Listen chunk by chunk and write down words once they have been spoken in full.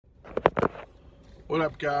What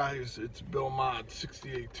up, guys? It's Bill Mod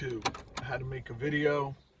 682. I had to make a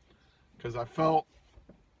video because I felt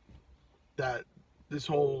that this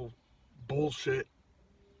whole bullshit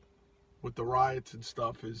with the riots and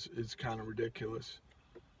stuff is kind of ridiculous.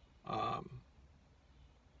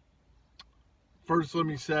 First, let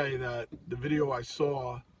me say that the video I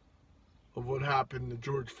saw of what happened to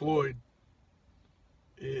George Floyd,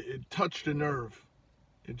 it touched a nerve.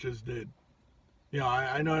 It just did. You know,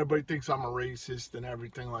 I know everybody thinks I'm a racist and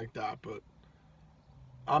everything like that, but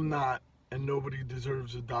I'm not, and nobody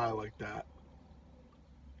deserves to die like that.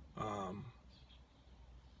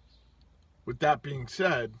 With that being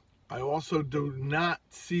said, I also do not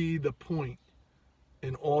see the point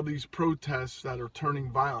in all these protests that are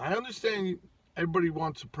turning violent. I understand everybody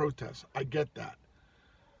wants to protest. I get that.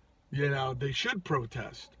 You know, they should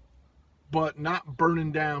protest, but not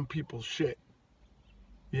burning down people's shit.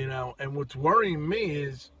 You know, and what's worrying me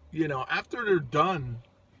is, you know, after they're done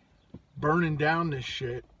burning down this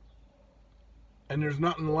shit and there's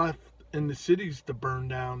nothing left in the cities to burn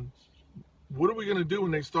down, what are we going to do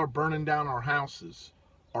when they start burning down our houses,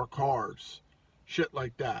 our cars, shit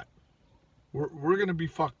like that? We're going to be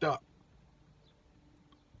fucked up.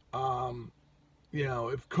 You know,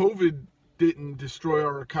 if COVID didn't destroy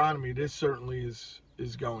our economy, this certainly is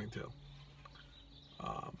going to.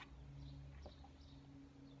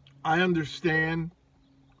 I understand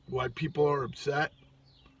why people are upset,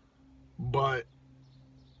 but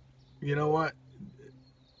you know what?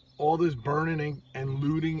 All this burning and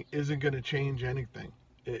looting isn't going to change anything.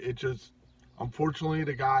 It just, unfortunately,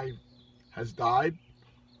 the guy has died,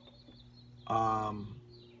 and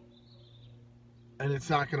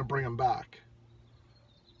it's not going to bring him back.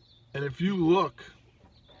 And if you look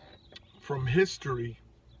from history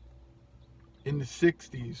in the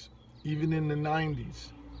 60s, even in the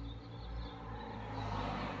 90s,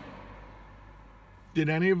 did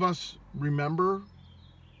any of us remember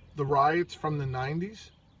the riots from the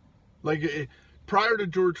 90s? Like, prior to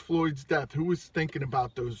George Floyd's death, who was thinking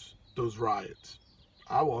about those riots?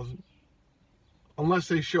 I wasn't. Unless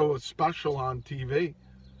they show a special on TV.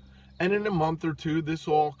 And in a month or two, this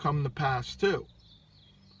will all come to pass too.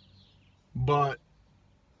 But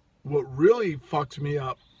what really fucks me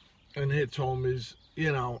up and hits home is,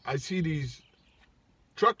 you know, I see these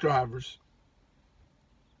truck drivers,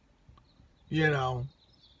 you know,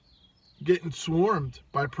 getting swarmed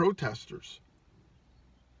by protesters.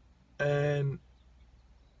 And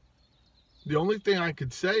the only thing I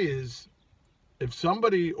could say is, if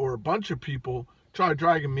somebody or a bunch of people try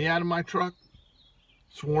dragging me out of my truck,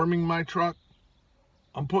 swarming my truck,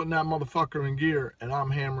 I'm putting that motherfucker in gear and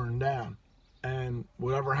I'm hammering down. And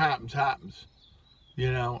whatever happens, happens.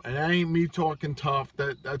 You know, and that ain't me talking tough.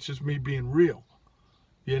 That's just me being real.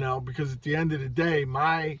 You know, because at the end of the day,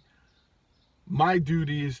 my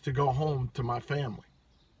duty is to go home to my family.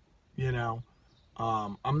 You know,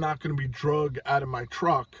 I'm not going to be drugged out of my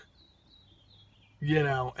truck, you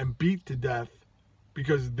know, and beat to death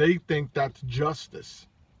because they think that's justice.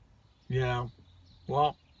 You know,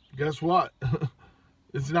 well, guess what?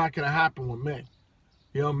 It's not going to happen with me.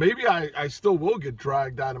 You know, maybe I still will get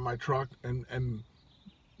dragged out of my truck and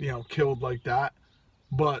you know, killed like that.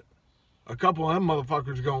 But a couple of them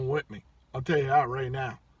motherfuckers are going with me. I'll tell you that right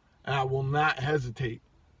now. And I will not hesitate.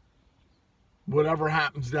 Whatever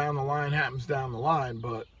happens down the line, happens down the line.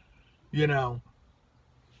 But, you know,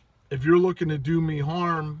 if you're looking to do me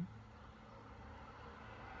harm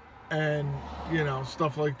and, you know,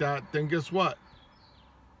 stuff like that, then guess what?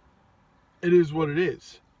 It is what it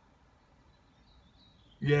is.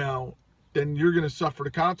 You know, then you're going to suffer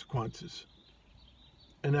the consequences.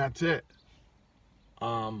 And that's it.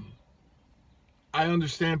 I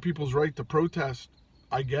understand people's right to protest.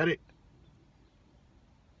 I get it.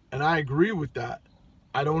 And I agree with that.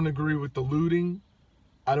 I don't agree with the looting.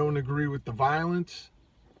 I don't agree with the violence.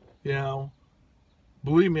 You know,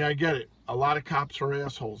 believe me, I get it. A lot of cops are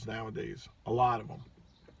assholes nowadays. A lot of them.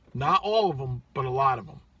 Not all of them, but a lot of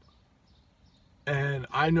them. And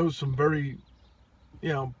I know some very, you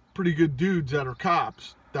know, pretty good dudes that are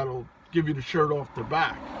cops that'll give you the shirt off their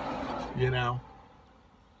back, you know.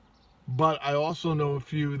 But I also know a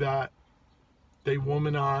few that they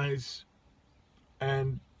womanize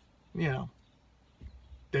and, you know,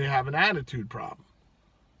 they have an attitude problem,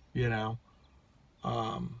 you know.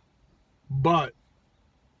 But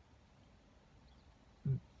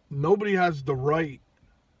nobody has the right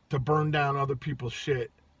to burn down other people's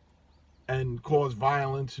shit and cause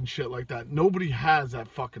violence and shit like that. Nobody has that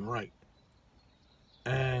fucking right.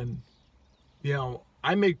 And, you know,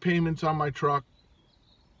 I make payments on my truck.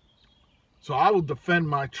 So I will defend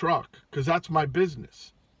my truck because that's my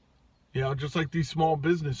business. You know, just like these small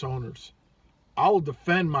business owners. I will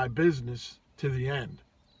defend my business to the end.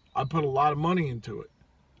 I put a lot of money into it.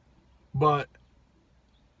 But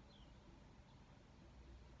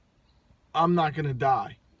I'm not going to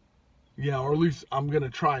die. You know, or at least I'm going to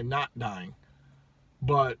try not dying.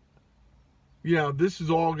 But, you know, this is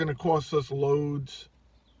all going to cost us loads,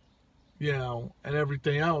 you know, and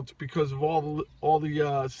everything else because of all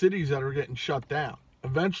the cities that are getting shut down.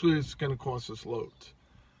 Eventually, it's going to cost us loads.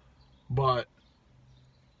 But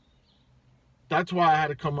that's why I had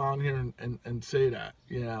to come on here and say that.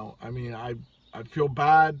 You know, I mean, I feel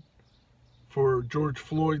bad for George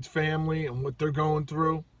Floyd's family and what they're going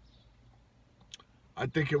through. I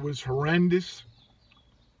think it was horrendous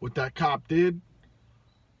what that cop did.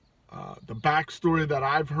 The backstory that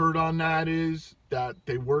I've heard on that is that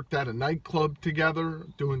they worked at a nightclub together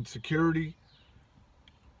doing security.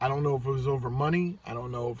 I don't know if it was over money. I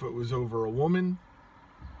don't know if it was over a woman.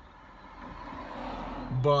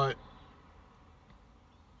 But,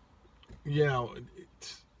 you know,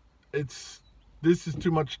 this is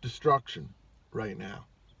too much destruction right now.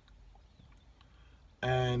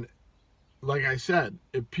 And like I said,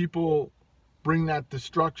 if people bring that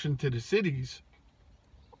destruction to the cities,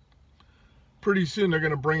 pretty soon they're going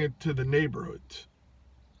to bring it to the neighborhoods.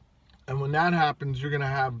 And when that happens, you're going to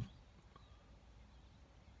have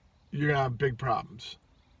big problems.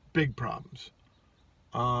 Big problems.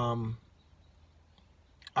 I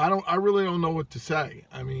really don't know what to say.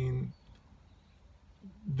 I mean,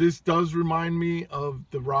 this does remind me of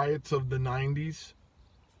the riots of the 90s.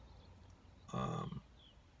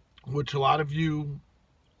 Which a lot of you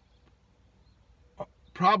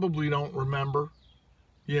probably don't remember.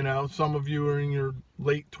 You know, some of you are in your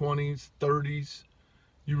late 20s, 30s.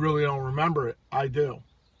 You really don't remember it. I do.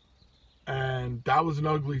 And that was an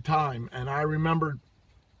ugly time. And I remembered,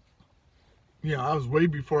 you know, I was way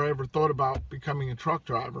before I ever thought about becoming a truck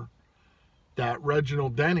driver, that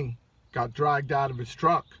Reginald Denny got dragged out of his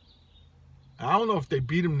truck. I don't know if they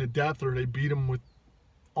beat him to death or they beat him with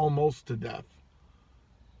almost to death.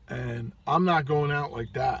 And I'm not going out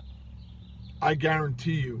like that. I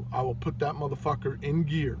guarantee you, I will put that motherfucker in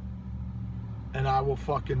gear. And I will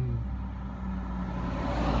fucking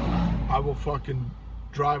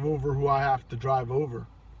drive over who I have to drive over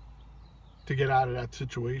to get out of that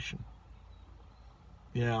situation.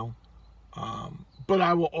 You know? But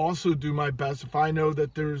I will also do my best if I know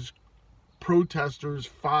that there's protesters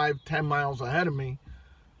 5-10 miles ahead of me.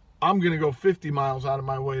 I'm going to go 50 miles out of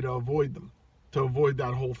my way to avoid them. To avoid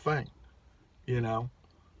that whole thing, you know,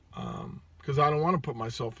 because I don't want to put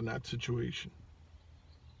myself in that situation.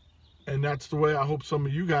 And that's the way I hope some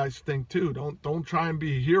of you guys think too. Don't try and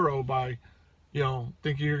be a hero by, you know,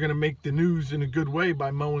 thinking you're going to make the news in a good way by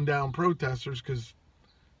mowing down protesters, because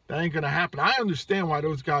that ain't going to happen. I understand why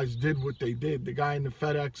those guys did what they did. The guy in the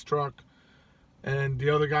FedEx truck and the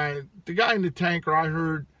other guy, the guy in the tanker, I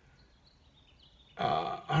heard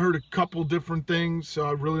a couple different things, so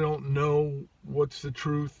I really don't know what's the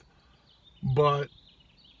truth. But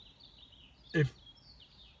if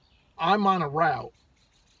I'm on a route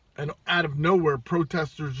and out of nowhere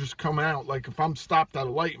protesters just come out, like if I'm stopped at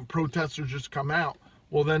a light and protesters just come out,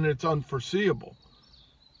 well, then it's unforeseeable.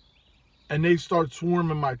 And they start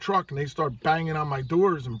swarming my truck and they start banging on my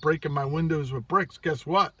doors and breaking my windows with bricks. Guess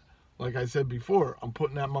what? Like I said before, I'm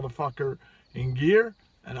putting that motherfucker in gear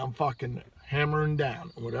and I'm fucking hammering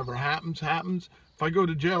down. And whatever happens, happens. If I go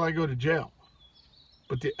to jail, I go to jail.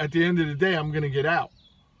 But at the end of the day, I'm going to get out.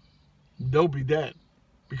 They'll be dead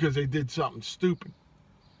because they did something stupid.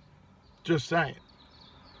 Just saying.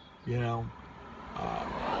 You know,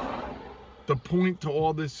 the point to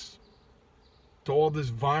all this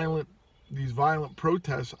these violent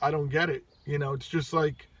protests, I don't get it. You know, it's just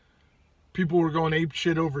like people were going ape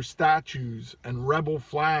shit over statues and rebel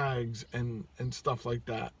flags and stuff like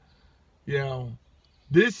that. You know,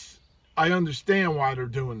 this, I understand why they're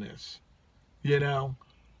doing this, you know,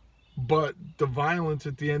 but the violence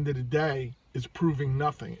at the end of the day is proving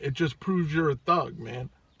nothing. It just proves you're a thug, man.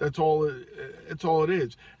 That's all it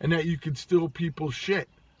is. And that you can steal people's shit.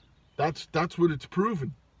 That's what it's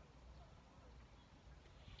proven.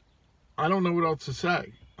 I don't know what else to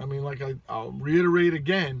say. I mean, like I'll reiterate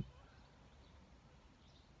again.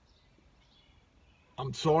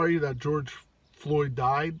 I'm sorry that George Floyd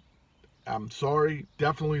died. I'm sorry,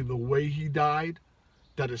 definitely the way he died,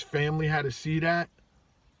 that his family had to see that.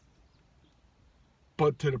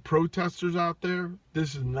 But to the protesters out there,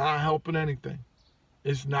 this is not helping anything.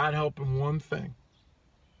 It's not helping one thing.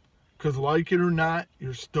 Because like it or not,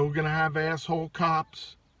 you're still going to have asshole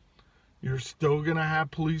cops. You're still going to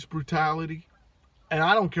have police brutality. And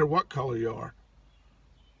I don't care what color you are.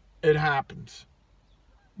 it happens.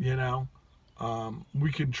 You know,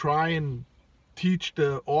 we can try and teach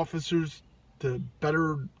the officers to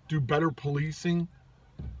do better policing,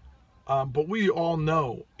 but we all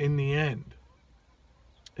know in the end,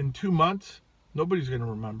 in 2 months, nobody's going to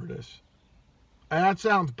remember this. And that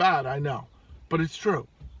sounds bad, I know, but it's true.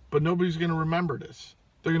 But nobody's going to remember this.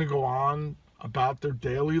 They're going to go on about their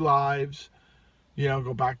daily lives, you know,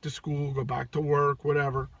 go back to school, go back to work,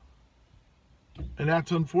 whatever. And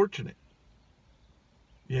that's unfortunate,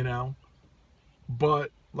 you know.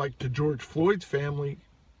 But like to George Floyd's family,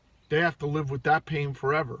 they have to live with that pain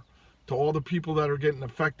forever. To all the people that are getting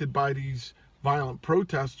affected by these violent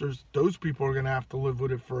protesters, those people are going to have to live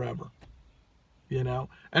with it forever, you know.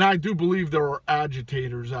 And I do believe there are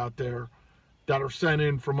agitators out there that are sent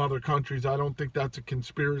in from other countries. I don't think that's a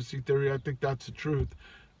conspiracy theory. I think that's the truth.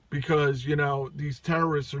 Because, you know, these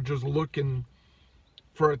terrorists are just looking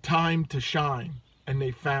for a time to shine. And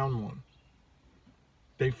they found one.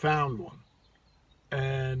 They found one.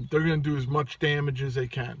 And they're going to do as much damage as they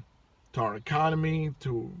can to our economy,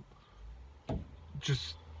 to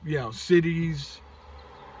just, you know, cities,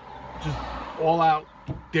 just all out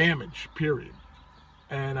damage, period.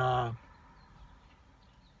 And,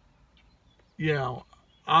 you know,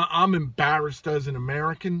 I'm embarrassed as an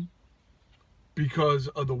American because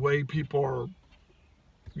of the way people are,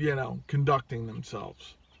 you know, conducting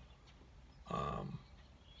themselves.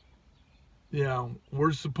 You know,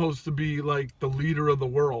 we're supposed to be like the leader of the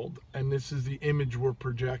world, and this is the image we're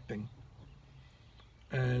projecting.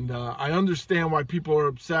 And I understand why people are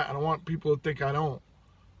upset. I don't want people to think I don't.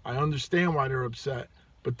 I understand why they're upset,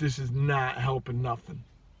 but this is not helping nothing.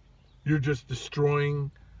 You're just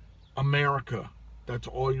destroying America. That's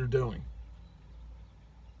all you're doing.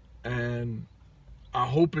 And I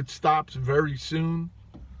hope it stops very soon.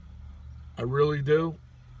 I really do.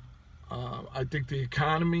 I think the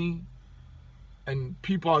economy and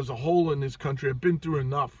people as a whole in this country have been through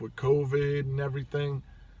enough with COVID and everything.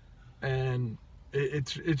 And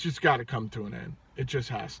it's just got to come to an end. It just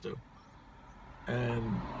has to. And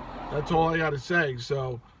that's all I got to say.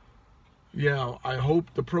 So, you know, I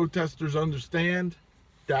hope the protesters understand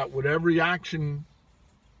that with every action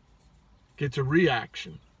gets a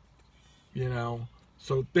reaction, you know.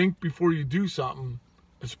 So think before you do something,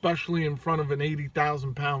 especially in front of an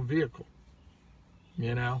 80,000-pound vehicle,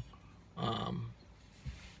 you know.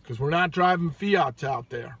 Because we're not driving Fiats out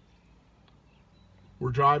there.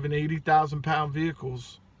 We're driving 80,000-pound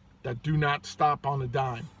vehicles that do not stop on a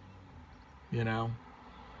dime, you know.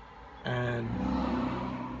 And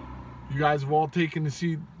you guys have all taken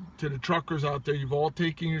to the truckers out there, you've all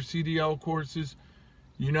taken your CDL courses.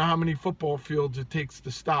 You know how many football fields it takes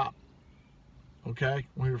to stop, okay,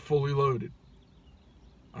 when you're fully loaded.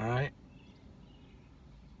 All right?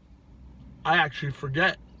 I actually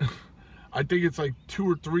forget. I think it's like 2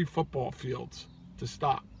 or 3 football fields to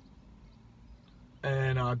stop.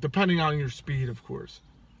 And depending on your speed, of course.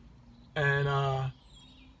 And,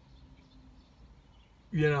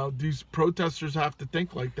 you know, these protesters have to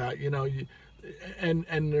think like that, you know. And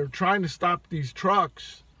they're trying to stop these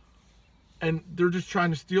trucks, and they're just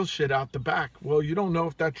trying to steal shit out the back. Well, you don't know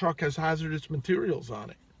if that truck has hazardous materials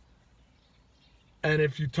on it. And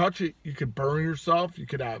if you touch it, you could burn yourself. You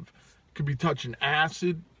could be touching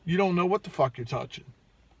acid. You don't know what the fuck you're touching,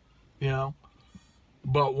 you know.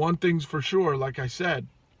 But one thing's for sure, like I said,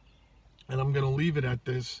 and I'm going to leave it at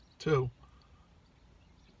this too.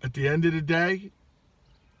 At the end of the day,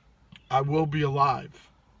 I will be alive.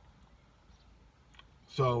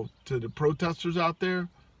 So to the protesters out there,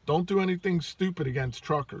 don't do anything stupid against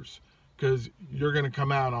truckers, because you're going to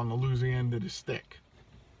come out on the losing end of the stick.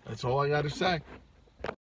 That's all I got to say.